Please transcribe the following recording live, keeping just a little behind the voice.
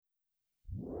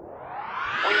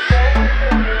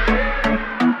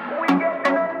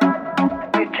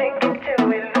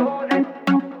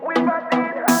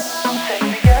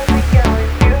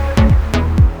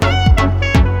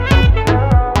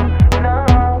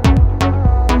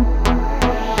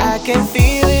can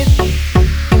feel it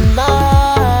in my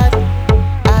heart.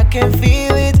 I can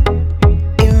feel it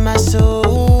in my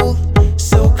soul.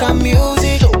 Soca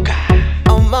music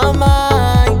on my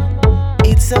mind.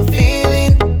 It's a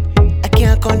feeling I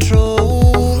can't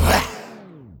control.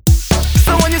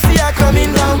 So when you see her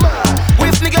coming down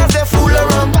with niggas they fool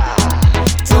around,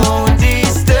 don't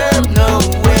disturb, no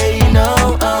way, no.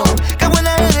 Cause when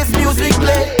I hear this music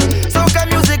play, soca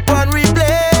music on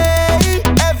replay.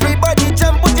 Everybody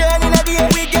jump, put your hand in the air.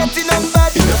 We getting on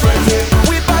bad in a frenzy.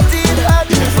 We partying hard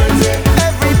in a frenzy.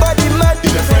 Everybody mad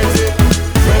in a frenzy.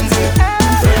 Frenzy,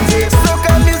 frenzy.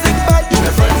 Soca music bad in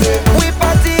a frenzy. We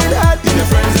partying hard in a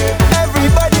frenzy.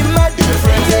 Everybody mad in a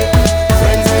frenzy.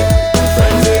 Frenzy,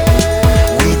 frenzy.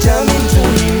 We jam into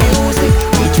the music.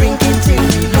 We drink until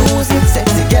we lose it.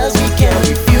 Sexy girls, we can't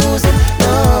refuse it.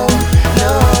 No,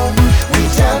 no. We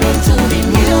jam into the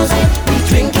music. We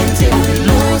drink until we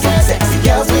lose it. Sexy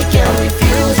girls, we can't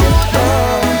refuse it. No,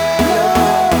 no.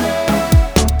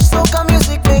 Soca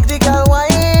music make the girl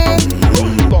whine.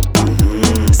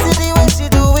 See the way she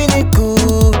doing it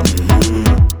good.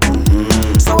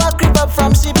 So I creep up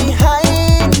from she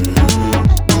behind,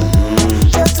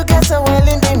 just to get her well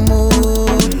in the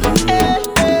mood.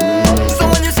 So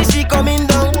when you see she coming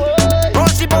down, roll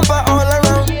she bumper all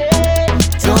around.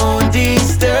 Don't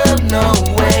disturb, no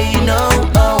way, no.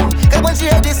 Cause when she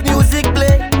hear this music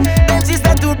play, then she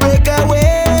start to break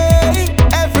away.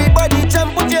 Everybody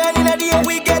jump, put your hand in the air.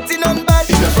 We getting on bad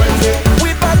in a frenzy.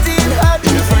 We partying hard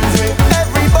in a frenzy.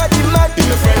 Everybody mad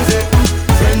in a frenzy.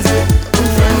 Frenzy,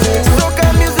 frenzy. Soca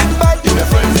music bad in a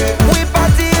frenzy. We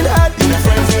partying hard in a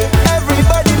frenzy.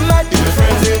 Everybody mad in a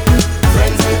frenzy.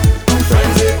 Frenzy,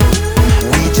 frenzy.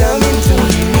 We jam into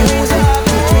the music.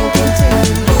 We drink until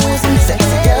we lose it.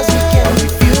 Sexy girls, we can't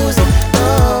refuse it.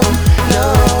 No, no.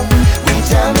 We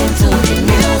jam into the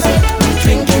music. We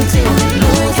drink until we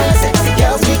lose it. Sexy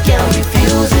girls, we can't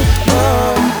refuse it. No,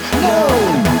 no.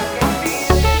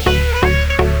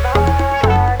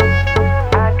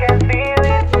 I can feel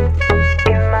it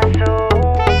in my soul.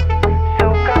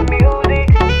 Soca music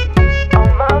on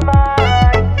my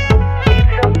mind.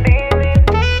 It's a feeling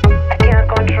I can't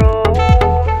control.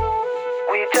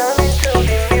 We jam into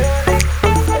the music.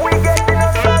 We getting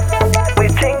on bad. We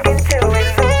drinking till we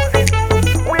lose it.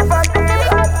 We partying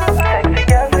hard. Sexy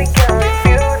girls, we can't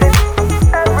refuse it.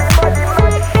 Everybody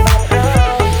mad. No,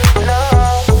 no.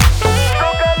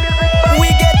 Soca music. We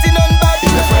getting on bad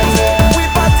in a frenzy. We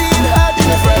partying hard in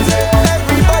a frenzy.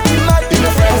 Everybody mad in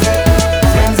a frenzy.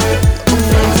 Frenzy,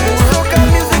 frenzy. Soca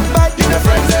music bad in a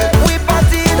frenzy. We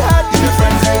partying hard in a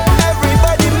frenzy.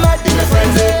 Everybody mad in a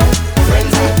frenzy.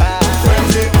 Frenzy,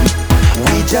 frenzy.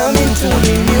 We jam into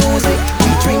the music. We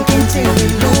drink until we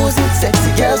lose it.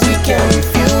 Sexy girls, we can't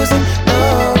refuse it.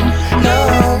 No, no.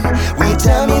 We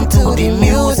jam into the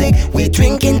music. We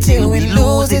drink until we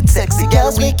lose it. Sexy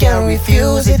girls, we can't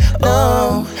refuse it.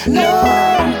 No, no.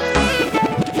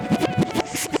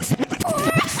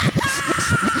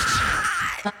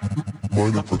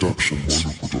 Minor Productionz.